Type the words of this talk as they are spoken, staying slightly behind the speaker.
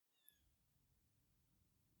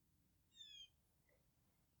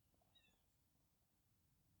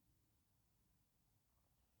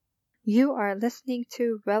You are listening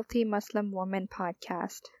to Wealthy Muslim Woman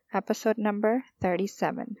Podcast, episode number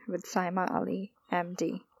 37 with Saima Ali,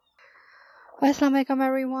 MD. Assalamualaikum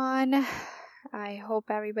everyone. I hope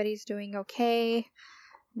everybody's doing okay,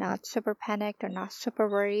 not super panicked or not super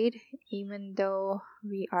worried, even though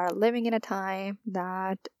we are living in a time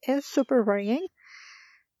that is super worrying.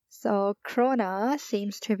 So, Corona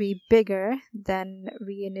seems to be bigger than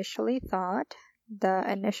we initially thought. The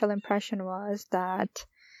initial impression was that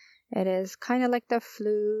it is kind of like the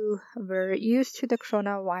flu. We're used to the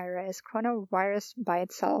coronavirus. Coronavirus by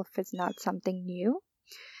itself is not something new.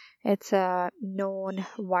 It's a known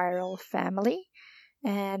viral family,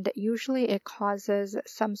 and usually it causes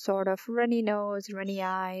some sort of runny nose, runny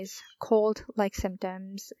eyes, cold-like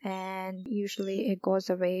symptoms, and usually it goes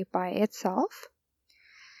away by itself.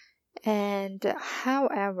 And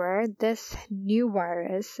however, this new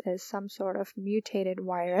virus is some sort of mutated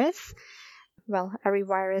virus. Well, every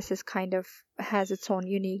virus is kind of has its own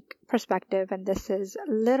unique perspective, and this is a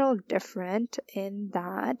little different in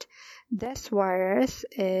that this virus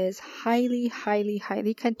is highly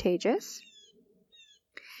contagious.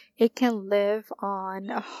 It can live on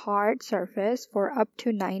a hard surface for up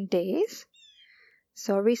to 9 days.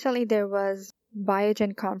 So recently there was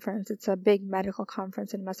Biogen conference. It's a big medical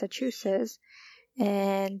conference in Massachusetts.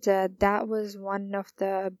 And that was one of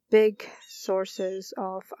the big sources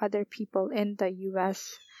of other people in the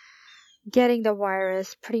US getting the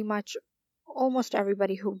virus. Pretty much almost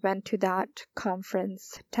everybody who went to that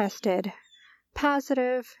conference tested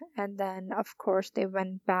positive, and then of course they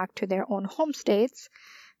went back to their own home states,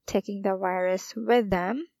 taking the virus with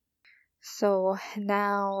them. So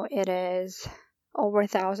now it is over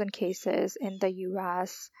 1,000 cases in the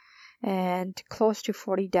US and close to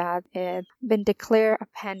 40 deaths. It's been declared a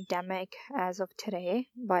pandemic as of today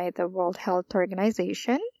by the World Health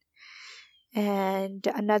Organization. And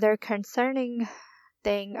another concerning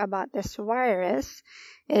thing about this virus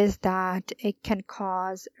is that it can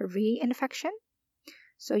cause reinfection.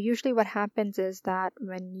 So usually what happens is that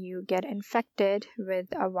when you get infected with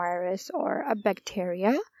a virus or a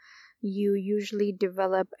bacteria, you usually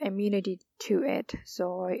develop immunity to it.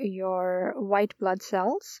 So your white blood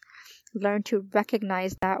cells learn to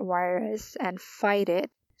recognize that virus and fight it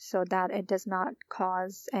so that it does not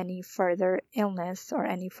cause any further illness or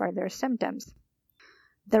any further symptoms.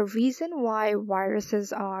 The reason why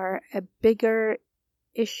viruses are a bigger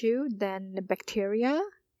issue than bacteria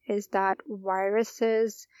is that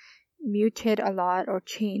viruses mutate a lot or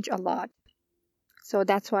change a lot. So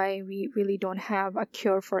that's why we really don't have a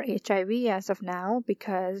cure for HIV as of now,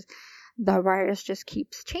 because the virus just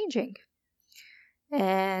keeps changing.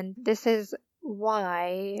 And this is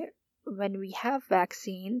why when we have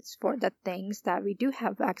vaccines for the things that we do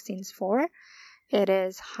have vaccines for, it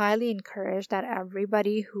is highly encouraged that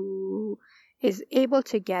everybody who is able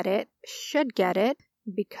to get it should get it,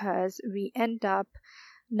 because we end up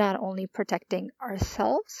not only protecting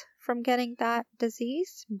ourselves from getting that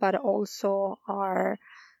disease, but also our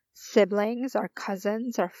siblings, our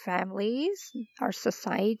cousins, our families, our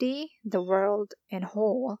society, the world in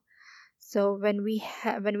whole. So when we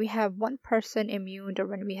have one person immune, or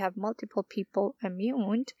when we have multiple people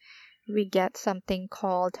immune, we get something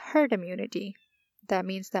called herd immunity. That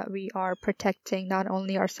means that we are protecting not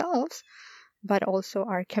only ourselves, but also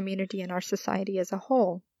our community and our society as a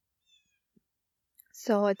whole.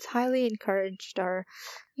 So it's highly encouraged or,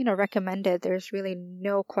 recommended. There's really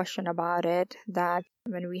no question about it that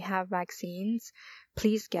when we have vaccines,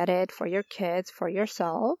 please get it for your kids, for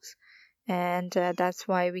yourselves. And that's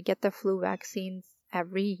why we get the flu vaccines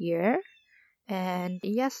every year. And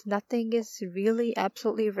yes, nothing is really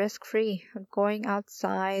absolutely risk-free. Going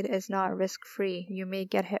outside is not risk-free. You may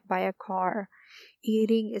get hit by a car.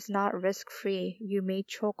 Eating is not risk-free. You may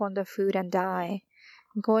choke on the food and die.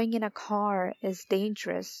 Going in a car is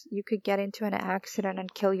dangerous. You could get into an accident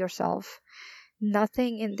and kill yourself.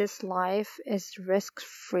 Nothing in this life is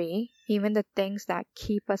risk-free. Even the things that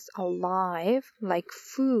keep us alive, like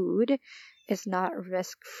food, is not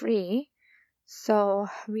risk-free. So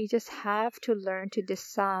we just have to learn to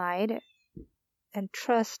decide and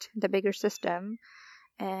trust the bigger system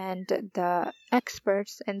and the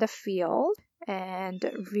experts in the field, and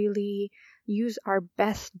really use our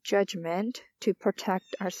best judgment to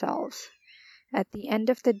protect ourselves. At the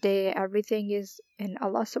end of the day, everything is in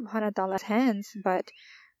Allah subhanahu wa ta'ala's hands, but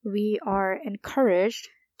we are encouraged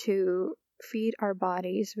to feed our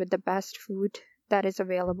bodies with the best food that is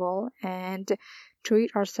available and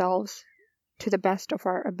treat ourselves to the best of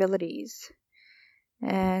our abilities.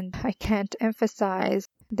 And I can't emphasize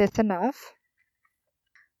this enough.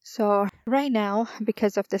 So right now,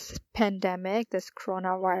 because of this pandemic, this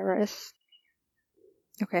coronavirus,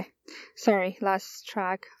 okay, sorry, lost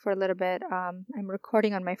track for a little bit. I'm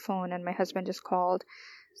recording on my phone and my husband just called.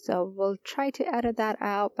 So we'll try to edit that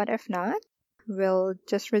out, but if not, we'll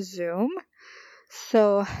just resume.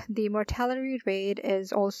 So the mortality rate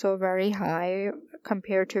is also very high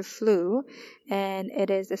compared to flu, and it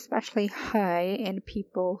is especially high in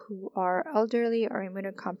people who are elderly or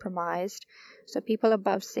immunocompromised. So people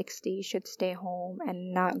above 60 should stay home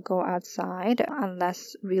and not go outside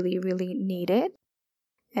unless really, really needed.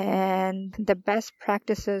 And the best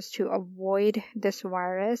practices to avoid this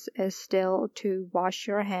virus is still to wash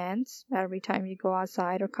your hands every time you go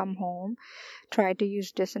outside or come home. Try to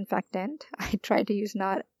use disinfectant. I try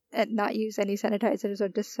to not use any sanitizers or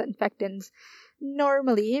disinfectants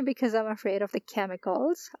normally because I'm afraid of the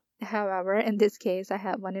chemicals. However, in this case, I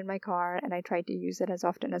have one in my car and I try to use it as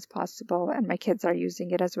often as possible, and my kids are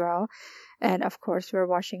using it as well. And of course, we're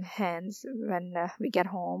washing hands when we get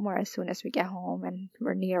home or as soon as we get home and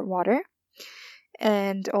we're near water.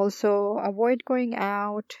 And also avoid going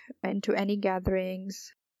out into any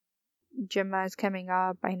gatherings. Jummah is coming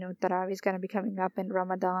up. I know Tarawih is going to be coming up in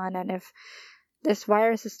Ramadan. And if this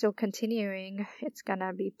virus is still continuing, it's going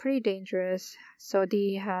to be pretty dangerous.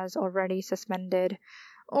 Saudi has already suspended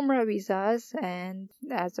Umrah visas. And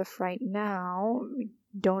as of right now, we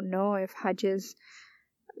don't know if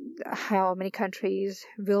how many countries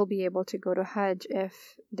will be able to go to Hajj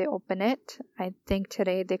if they open it. I think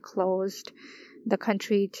today they closed the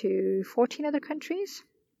country to 14 other countries.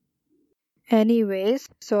 Anyways,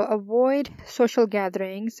 so avoid social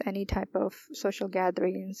gatherings, any type of social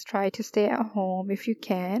gatherings. Try to stay at home if you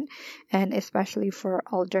can, and especially for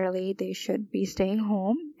elderly, they should be staying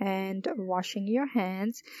home and washing your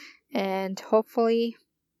hands. And hopefully,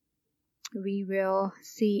 we will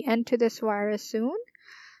see end to this virus soon.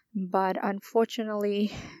 But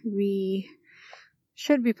unfortunately, we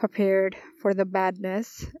should be prepared for the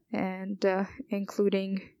badness, and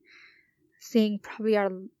including seeing probably our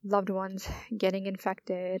loved ones getting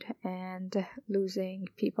infected and losing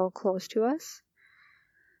people close to us.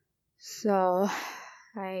 So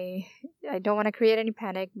I don't want to create any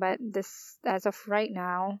panic, but this, as of right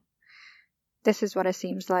now, this is what it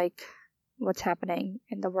seems like what's happening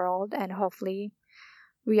in the world, and hopefully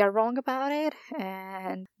we are wrong about it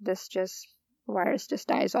and this virus just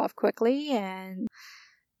dies off quickly and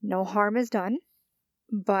no harm is done.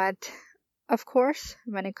 But of course,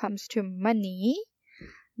 when it comes to money,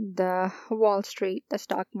 the Wall Street, the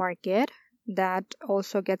stock market, that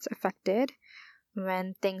also gets affected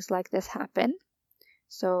when things like this happen.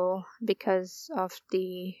 So because of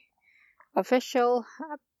the official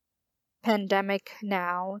pandemic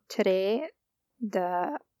now, today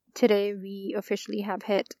we officially have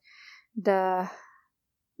hit the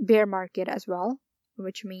bear market as well,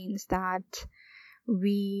 which means that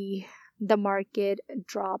the market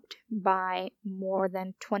dropped by more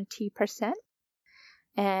than 20%,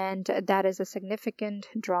 and that is a significant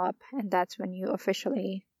drop, and that's when you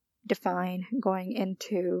officially define going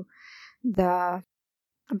into the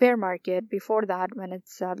bear market. Before that, when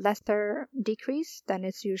it's a lesser decrease, then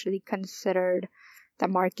it's usually considered the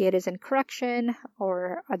market is in correction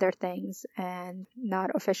or other things and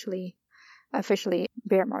not officially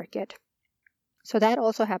bear market. So that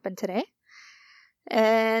also happened today,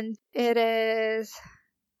 and it is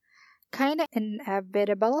kind of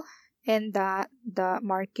inevitable in that the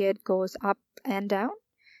market goes up and down,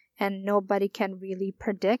 and nobody can really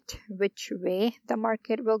predict which way the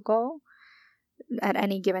market will go at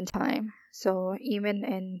any given time. So even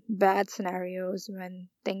in bad scenarios, when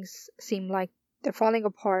things seem like they're falling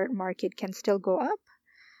apart, market can still go up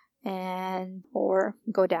and or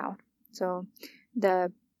go down. So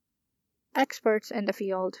the experts in the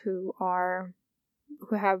field who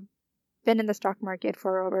have been in the stock market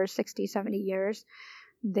for over 60-70 years,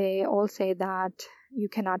 they all say that you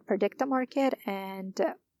cannot predict the market, and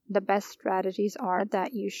the best strategies are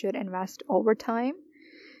that you should invest over time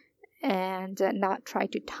and not try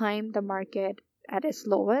to time the market at its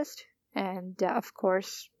lowest, and of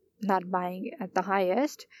course not buying at the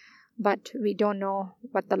highest. But we don't know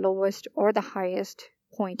what the lowest or the highest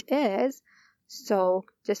point is, so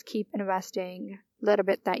just keep investing a little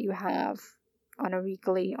bit that you have on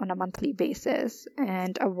a monthly basis,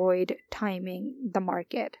 and avoid timing the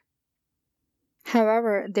market.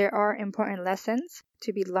 However, there are important lessons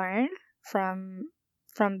to be learned from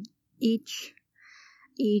each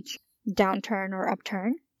downturn or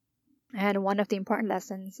upturn. And one of the important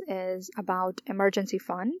lessons is about emergency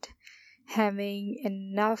fund. Having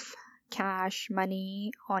enough cash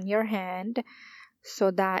money on your hand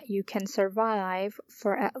so that you can survive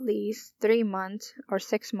for at least 3 months or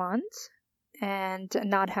 6 months and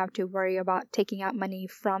not have to worry about taking out money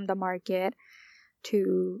from the market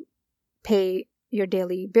to pay your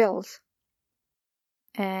daily bills.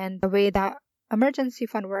 And the way that emergency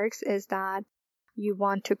fund works is that you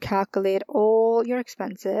want to calculate all your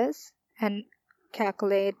expenses and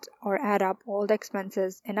calculate or add up all the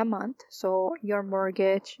expenses in a month. So your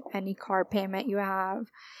mortgage, any car payment you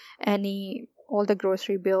have, all the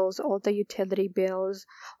grocery bills, all the utility bills,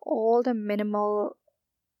 all the minimal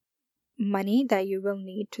money that you will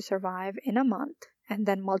need to survive in a month, and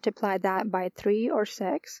then multiply that by 3 or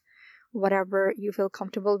 6, whatever you feel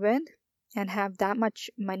comfortable with, and have that much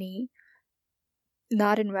money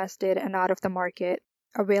not invested and out of the market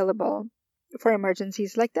available for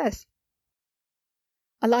emergencies like this.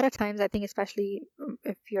 A lot of times, I think, especially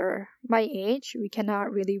if you're my age, we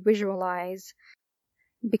cannot really visualize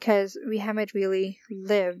because we haven't really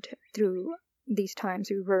lived through these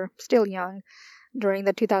times. We were still young during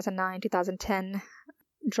the 2009-2010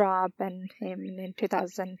 drop, and in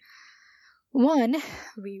 2001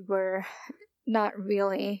 we were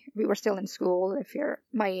still in school, if you're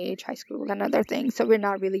my age, high school and other things, so we're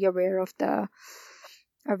not really aware of the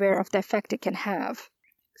effect it can have.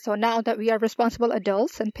 So now that we are responsible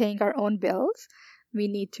adults and paying our own bills, we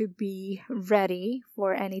need to be ready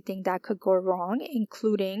for anything that could go wrong,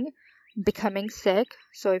 including becoming sick.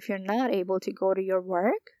 So if you're not able to go to your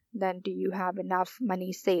work, then do you have enough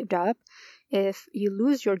money saved up? If you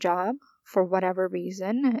lose your job for whatever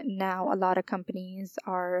reason, now a lot of companies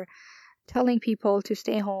are telling people to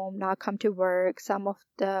stay home, not come to work. Some of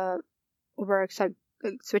the works are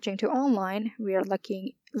switching to online. We are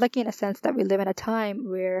lucky in a sense that we live in a time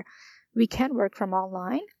where we can work from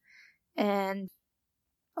online. And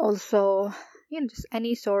also, just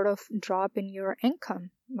any sort of drop in your income,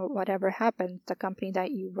 whatever happens, the company that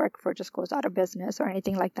you work for just goes out of business or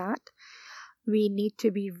anything like that, we need to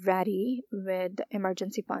be ready with the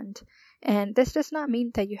emergency fund. And this does not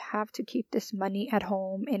mean that you have to keep this money at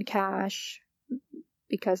home in cash,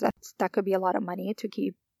 because that could be a lot of money to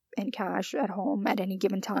keep in cash at home at any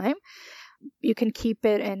given time. You can keep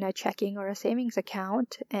it in a checking or a savings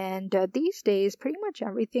account, and these days pretty much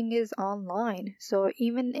everything is online. So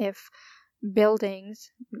even if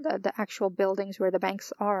buildings, the actual buildings where the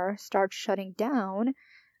banks are, start shutting down,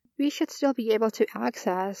 we should still be able to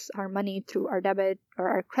access our money through our debit or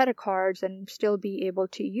our credit cards and still be able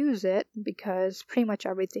to use it, because pretty much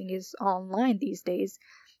everything is online these days.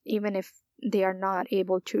 Even if they are not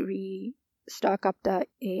able to restock up the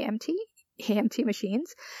AMT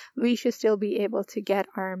machines, we should still be able to get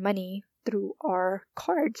our money through our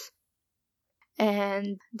cards.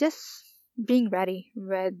 And just being ready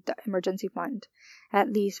with the emergency fund,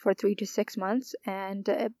 at least for 3 to 6 months. And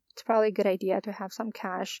it's probably a good idea to have some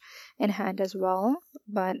cash in hand as well.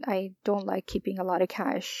 But I don't like keeping a lot of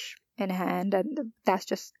cash in hand, and that's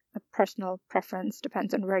just a personal preference.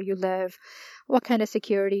 Depends on where you live, what kind of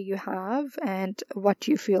security you have, and what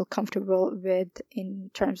you feel comfortable with in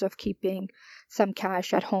terms of keeping some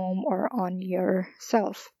cash at home or on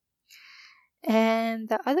yourself. And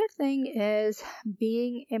the other thing is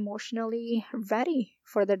being emotionally ready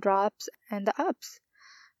for the drops and the ups.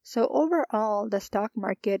 So overall, the stock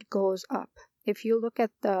market goes up. If you look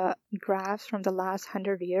at the graphs from the last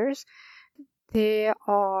 100 years, they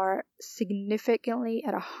are significantly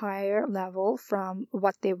at a higher level from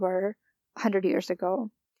what they were 100 years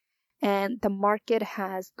ago. And the market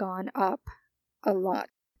has gone up a lot.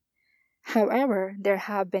 However, there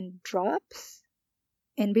have been drops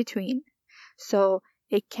in between. So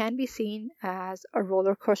it can be seen as a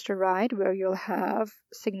roller coaster ride where you'll have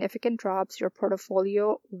significant drops. Your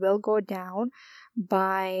portfolio will go down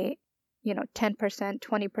by 10%,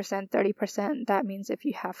 20%, 30%. That means if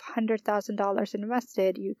you have $100,000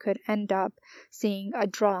 invested, you could end up seeing a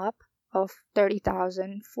drop of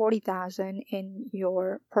 $30,000, $40,000 in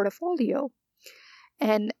your portfolio.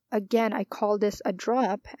 And again, I call this a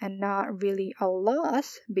drop and not really a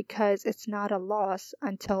loss, because it's not a loss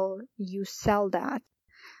until you sell that.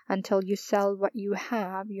 Until you sell what you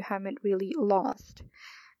have, you haven't really lost.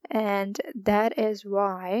 And that is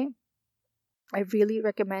why I really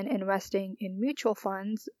recommend investing in mutual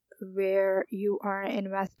funds, where you are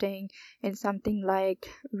investing in something like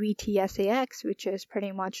VTSAX, which is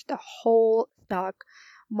pretty much the whole stock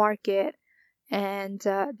market. And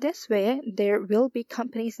this way, there will be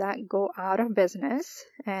companies that go out of business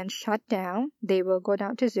and shut down. They will go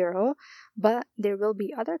down to zero, but there will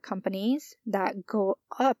be other companies that go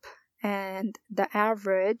up, and the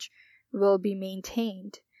average will be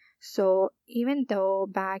maintained. So even though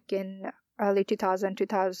back in early 2000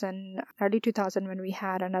 when we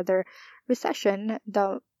had another recession,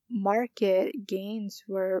 the market gains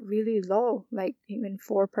were really low, like even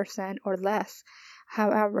 4% or less.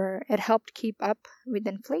 However, it helped keep up with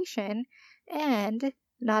inflation. And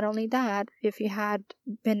not only that, if you had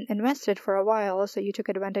been invested for a while, so you took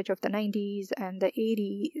advantage of the 90s and the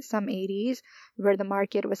 80s, some 80s, where the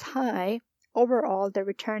market was high, overall the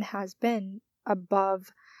return has been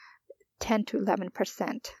above 10 to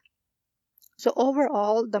 11%. So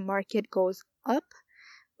overall, the market goes up,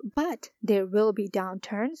 but there will be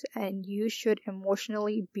downturns, and you should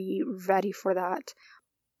emotionally be ready for that.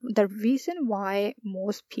 The reason why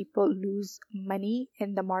most people lose money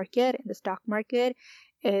in the market, in the stock market,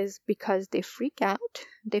 is because they freak out.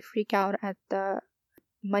 They freak out at the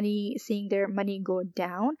money, seeing their money go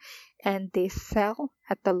down, and they sell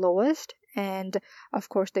at the lowest. And of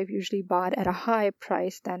course, they've usually bought at a higher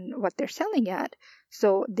price than what they're selling at.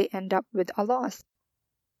 So they end up with a loss.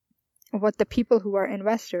 What the people who are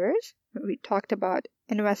investors, we talked about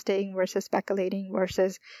investing versus speculating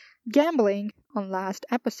versus gambling on last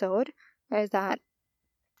episode, is that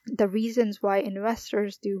the reasons why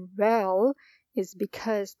investors do well is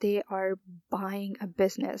because they are buying a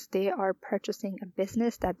business. They are purchasing a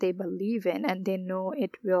business that they believe in and they know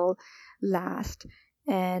it will last.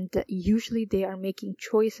 And usually they are making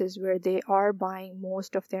choices where they are buying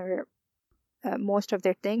most of their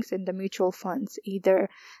things in the mutual funds, either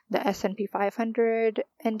the S&P 500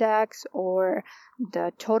 index or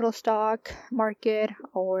the total stock market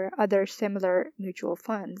or other similar mutual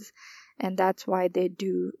funds. And that's why they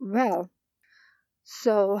do well.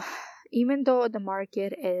 So even though the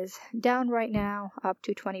market is down right now, up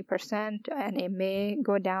to 20%, and it may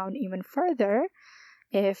go down even further,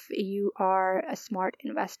 if you are a smart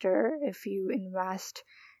investor, if you invest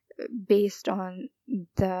based on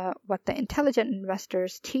what the intelligent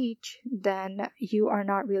investors teach, then you are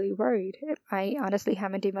not really worried. I honestly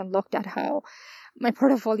haven't even looked at how my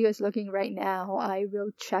portfolio is looking right now. I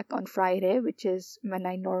will check on Friday, which is when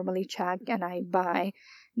I normally check and I buy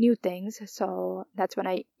new things. So that's when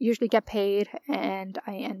I usually get paid, and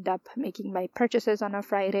I end up making my purchases on a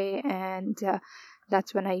Friday, and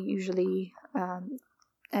that's when I usually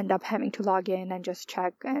end up having to log in and just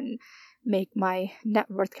check and make my net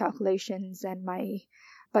worth calculations and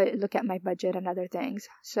look at my budget and other things.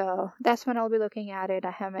 So that's when I'll be looking at it.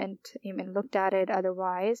 I haven't even looked at it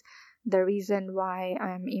otherwise. The reason why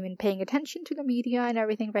I'm even paying attention to the media and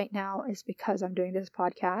everything right now is because I'm doing this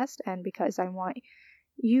podcast, and because I want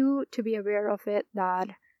you to be aware of it, that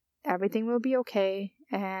everything will be okay.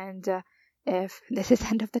 And if this is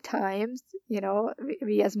end of the times,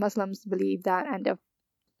 we as Muslims believe that end of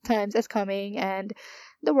times is coming and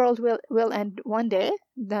the world will end one day,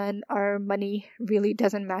 then our money really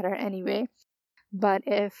doesn't matter anyway. But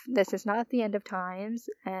if this is not the end of times,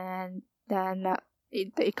 and then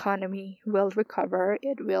the economy will recover,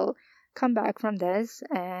 it will come back from this,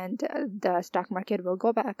 and the stock market will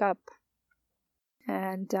go back up.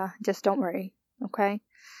 And just don't worry, okay?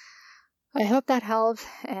 I hope that helps,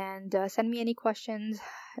 and send me any questions.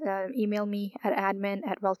 Email me at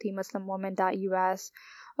admin@wealthymuslimwoman.us,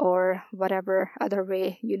 or whatever other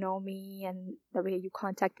way you know me and the way you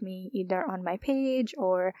contact me, either on my page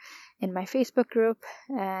or in my Facebook group.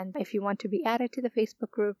 And if you want to be added to the Facebook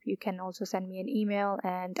group, you can also send me an email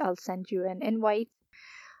and I'll send you an invite.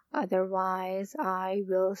 Otherwise, I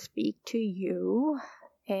will speak to you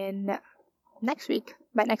in next week,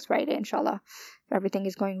 by next Friday, inshallah, if everything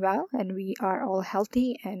is going well and we are all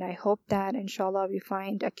healthy. And I hope that, inshallah, we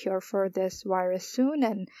find a cure for this virus soon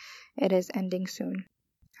and it is ending soon.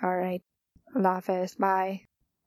 All right. Allah Hafiz. Bye.